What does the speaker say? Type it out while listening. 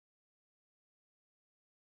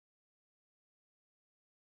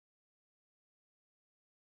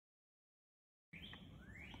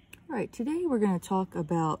All right, today we're going to talk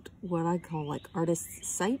about what I call like artist's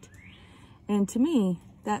sight. And to me,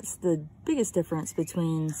 that's the biggest difference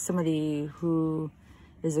between somebody who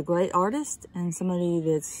is a great artist and somebody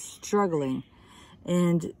that's struggling.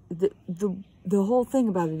 And the whole thing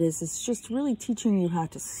about it is it's just really teaching you how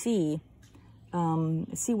to see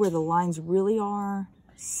where the lines really are,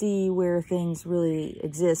 see where things really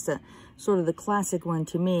exist. Sort of the classic one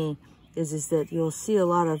to me is that you'll see a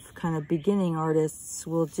lot of kind of beginning artists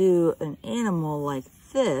will do an animal like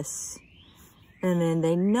this, and then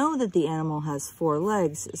they know that the animal has 4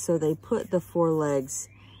 legs, so they put the 4 legs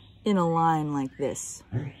in a line like this.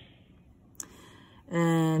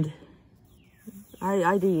 And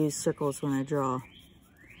I do use circles when I draw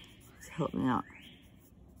to help me out.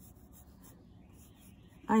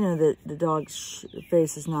 I know that the dog's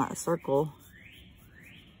face is not a circle,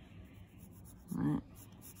 right?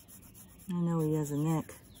 I know he has a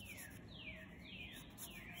neck.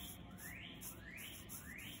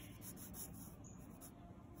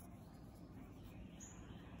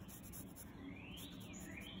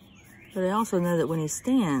 But I also know that when he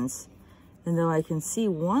stands, and though I can see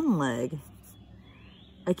one leg,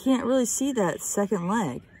 I can't really see that second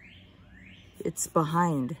leg. It's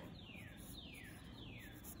behind.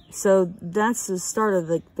 So that's the start of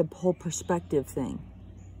the whole perspective thing.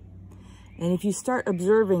 And if you start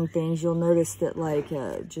observing things, you'll notice that, like,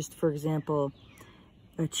 just for example,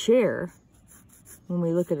 a chair, when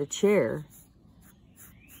we look at a chair,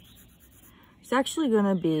 it's actually going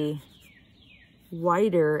to be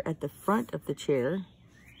wider at the front of the chair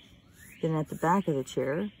than at the back of the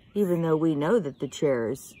chair, even though we know that the chair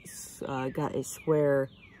has got a square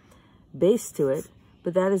base to it.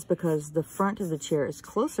 But that is because the front of the chair is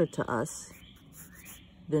closer to us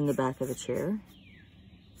than the back of the chair.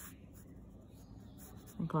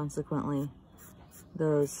 And consequently,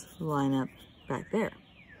 those line up back there.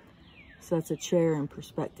 So that's a chair in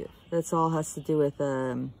perspective. That's all has to do with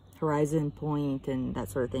horizon point and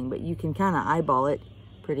that sort of thing. But you can kind of eyeball it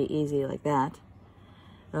pretty easy like that.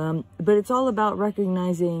 But it's all about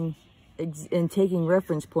recognizing and taking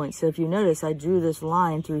reference points. So if you notice, I drew this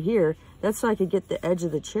line through here. That's so I could get the edge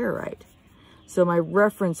of the chair right. So my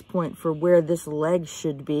reference point for where this leg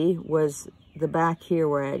should be was the back here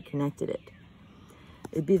where I had connected it.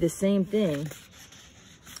 It'd be the same thing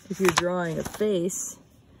if you're drawing a face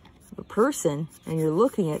of a person and you're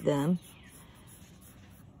looking at them.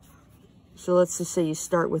 So let's just say you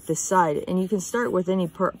start with this side, and you can start with any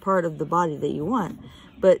part of the body that you want.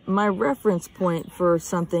 But my reference point for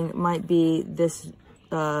something might be this,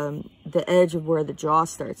 the edge of where the jaw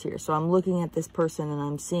starts here. So I'm looking at this person and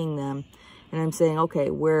I'm seeing them and I'm saying, okay,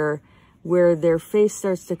 where their face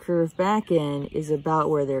starts to curve back in is about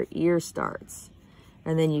where their ear starts.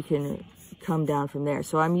 And then you can come down from there.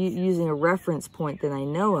 So I'm using a reference point that I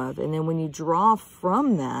know of. And then when you draw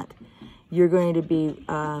from that, you're going to be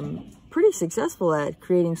pretty successful at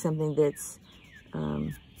creating something that's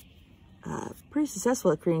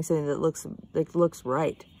that looks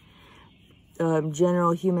right.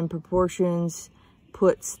 General human proportions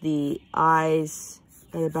puts the eyes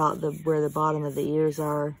at about where the bottom of the ears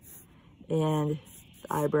are, and the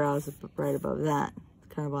eyebrows are right above that,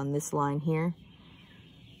 kind of on this line here.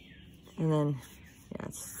 And then, yeah,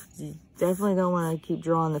 you definitely don't want to keep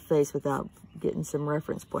drawing the face without getting some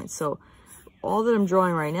reference points. So all that I'm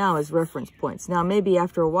drawing right now is reference points. Now, maybe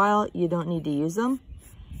after a while, you don't need to use them,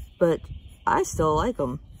 but I still like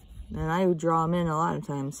them, and I draw them in a lot of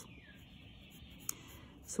times.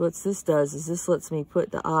 So what this does is this lets me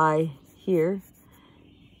put the eye here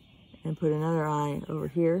and put another eye over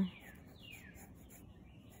here.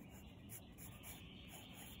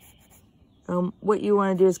 What you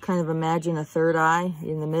want to do is kind of imagine a third eye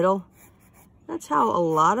in the middle. That's how a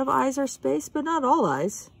lot of eyes are spaced, but not all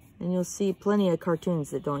eyes. And you'll see plenty of cartoons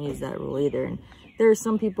that don't use that rule either. And there are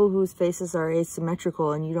some people whose faces are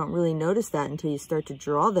asymmetrical, and you don't really notice that until you start to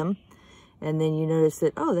draw them. And then you notice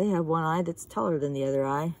that, oh, they have one eye that's taller than the other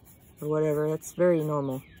eye, or whatever. That's very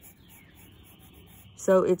normal.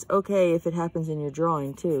 So it's okay if it happens in your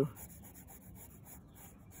drawing too.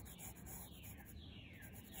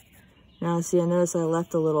 Now, see, I notice I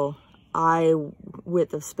left a little eye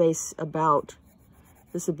width of space about.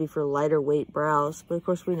 This would be for lighter weight brows, but of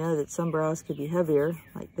course we know that some brows could be heavier,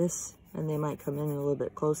 like this, and they might come in a little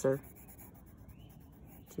bit closer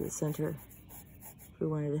to the center if we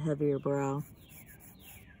wanted a heavier brow.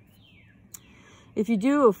 If you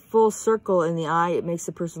do a full circle in the eye, it makes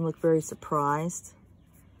the person look very surprised.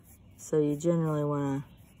 So you generally want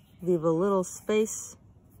to leave a little space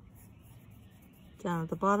down at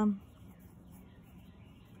the bottom.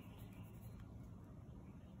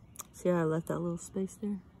 See how I left that little space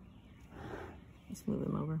there? Let's move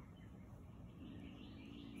him over.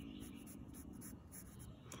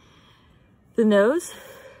 The nose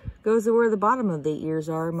goes to where the bottom of the ears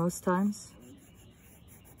are most times.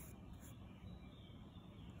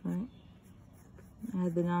 Right?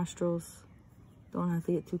 Add the nostrils. Don't have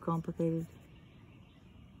to get too complicated.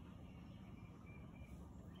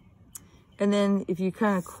 And then if you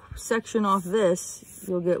kind of section off this,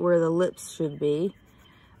 you'll get where the lips should be.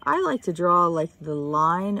 I like to draw like the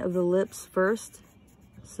line of the lips first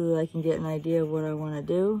so that I can get an idea of what I want to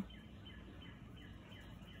do.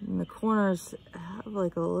 And the corners have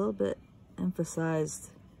like a little bit emphasized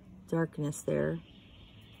darkness there.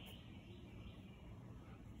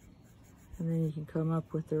 And then you can come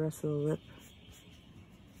up with the rest of the lip.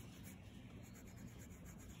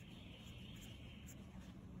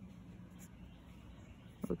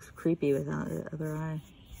 Looks creepy without the other eye.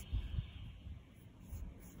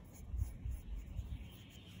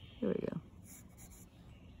 There we go.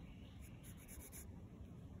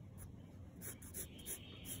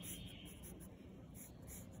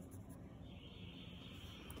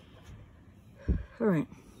 All right,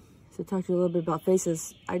 so talk to you a little bit about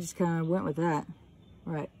faces. I just kind of went with that.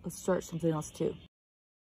 All right, let's start something else too.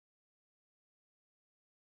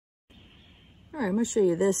 All right, I'm gonna show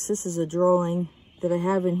you this. This is a drawing that I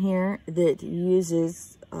have in here that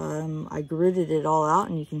uses, I gridded it all out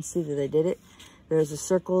and you can see that I did it. There's a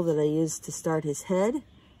circle that I used to start his head,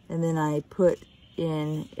 and then I put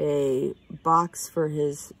in a box for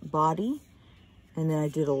his body, and then I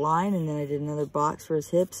did a line, and then I did another box for his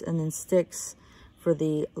hips, and then sticks for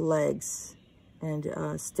the legs, and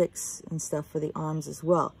sticks and stuff for the arms as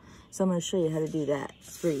well. So I'm going to show you how to do that.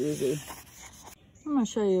 It's pretty easy. I'm going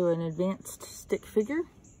to show you an advanced stick figure.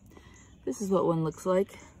 This is what one looks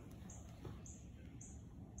like.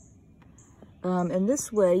 And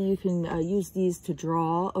this way you can use these to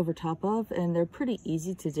draw over top of, and they're pretty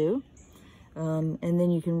easy to do. And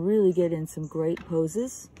then you can really get in some great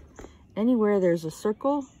poses. Anywhere there's a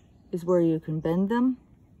circle is where you can bend them,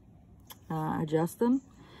 adjust them.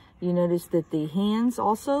 You notice that the hands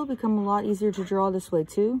also become a lot easier to draw this way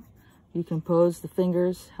too. You can pose the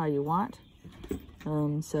fingers how you want.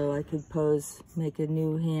 So I could make a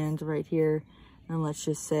new hand right here, and let's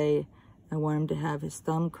just say I want him to have his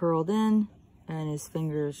thumb curled in and his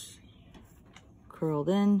fingers curled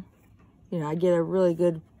in. You know, I get a really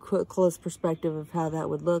good close perspective of how that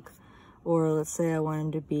would look. Or let's say I want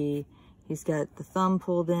him to be, he's got the thumb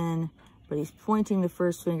pulled in, but he's pointing the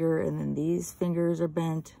first finger, and then these fingers are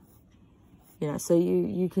bent. You know, so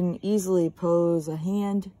you can easily pose a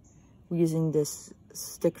hand using this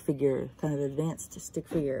stick figure, kind of advanced stick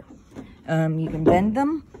figure. You can bend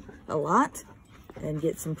them a lot and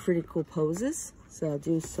get some pretty cool poses. So I'll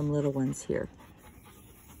do some little ones here.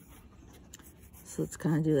 So let's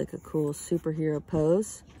kind of do like a cool superhero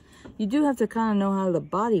pose. You do have to kind of know how the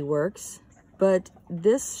body works, but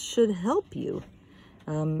this should help you.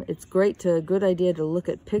 It's good idea to look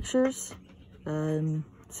at pictures so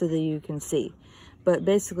that you can see. But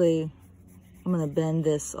basically, I'm going to bend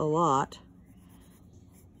this a lot.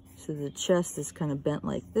 So the chest is kind of bent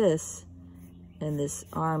like this, and this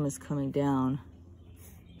arm is coming down.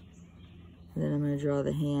 And then I'm going to draw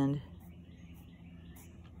the hand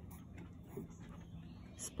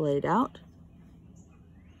splayed out.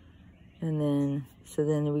 And then, so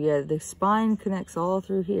then we got the spine connects all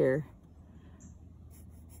through here.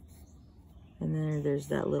 And then there's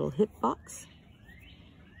that little hip box.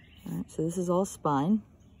 All right, so this is all spine.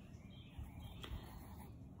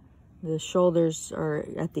 The shoulders are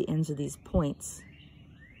at the ends of these points.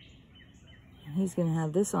 And he's gonna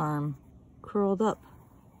have this arm curled up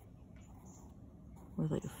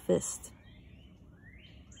with like a fist.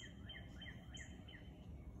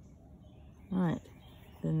 All right,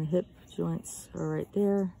 then the hip joints are right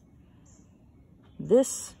there.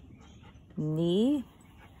 This knee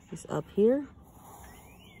is up here,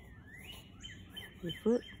 the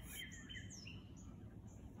foot.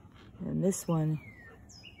 And this one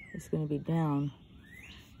is going to be down.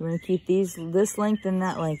 We're going to keep this length and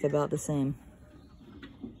that length about the same.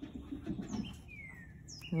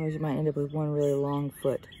 Otherwise you might end up with one really long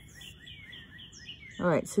foot. All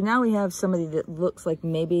right, so now we have somebody that looks like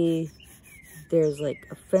maybe there's like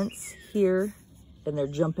a fence here and they're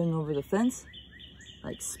jumping over the fence,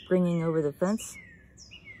 like springing over the fence,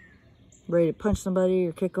 ready to punch somebody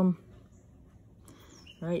or kick them.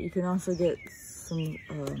 All right, you can also get some,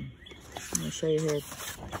 I'm going to show you here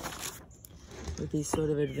with these sort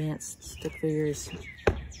of advanced stick figures.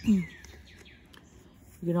 You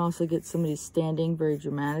can also get somebody standing very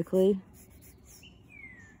dramatically.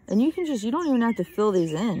 And you can just, you don't even have to fill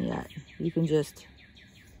these in yet. You can just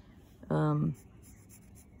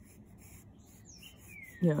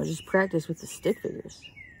you know, just practice with the stick figures.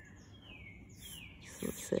 So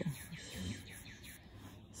let's see.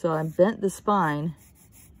 So I bent the spine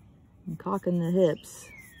and cocking the hips.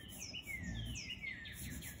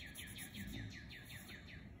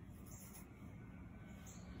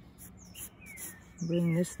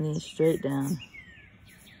 Bring this knee straight down.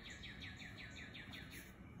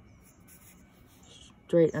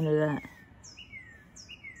 Straight under that.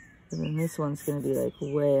 And then this one's gonna be like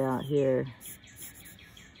way out here.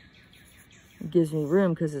 It gives me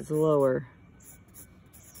room because it's lower.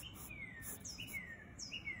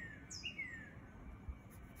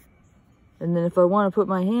 And then if I want to put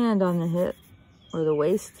my hand on the hip or the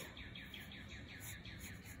waist,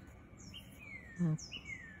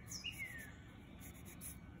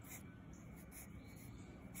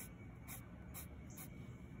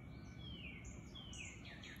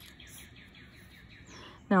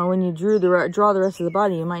 now when you draw the rest of the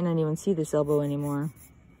body, you might not even see this elbow anymore.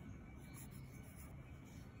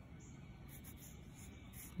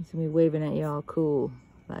 It's gonna be waving at you all cool,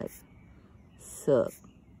 like, sup.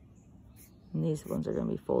 And these ones are going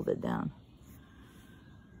to be folded down.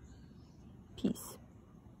 Peace.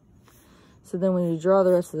 So then when you draw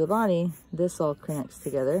the rest of the body, this all connects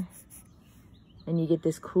together. And you get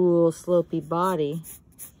this cool slopey body.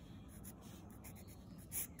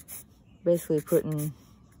 Basically putting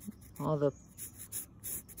all the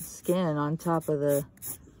skin on top of the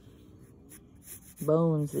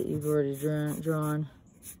bones that you've already drawn.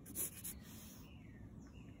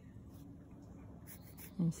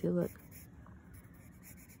 And see, look.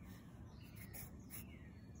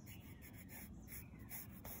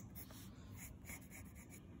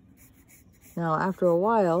 Now, after a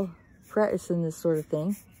while, practicing this sort of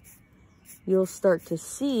thing, you'll start to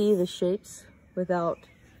see the shapes without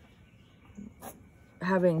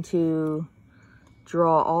having to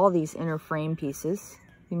draw all these inner frame pieces.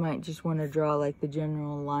 You might just want to draw like the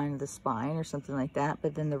general line of the spine or something like that,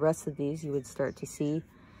 but then the rest of these you would start to see,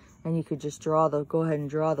 and you could just go ahead and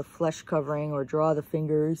draw the flesh covering or draw the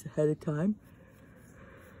fingers ahead of time.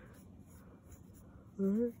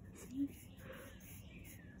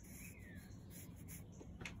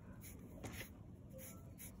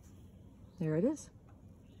 There it is.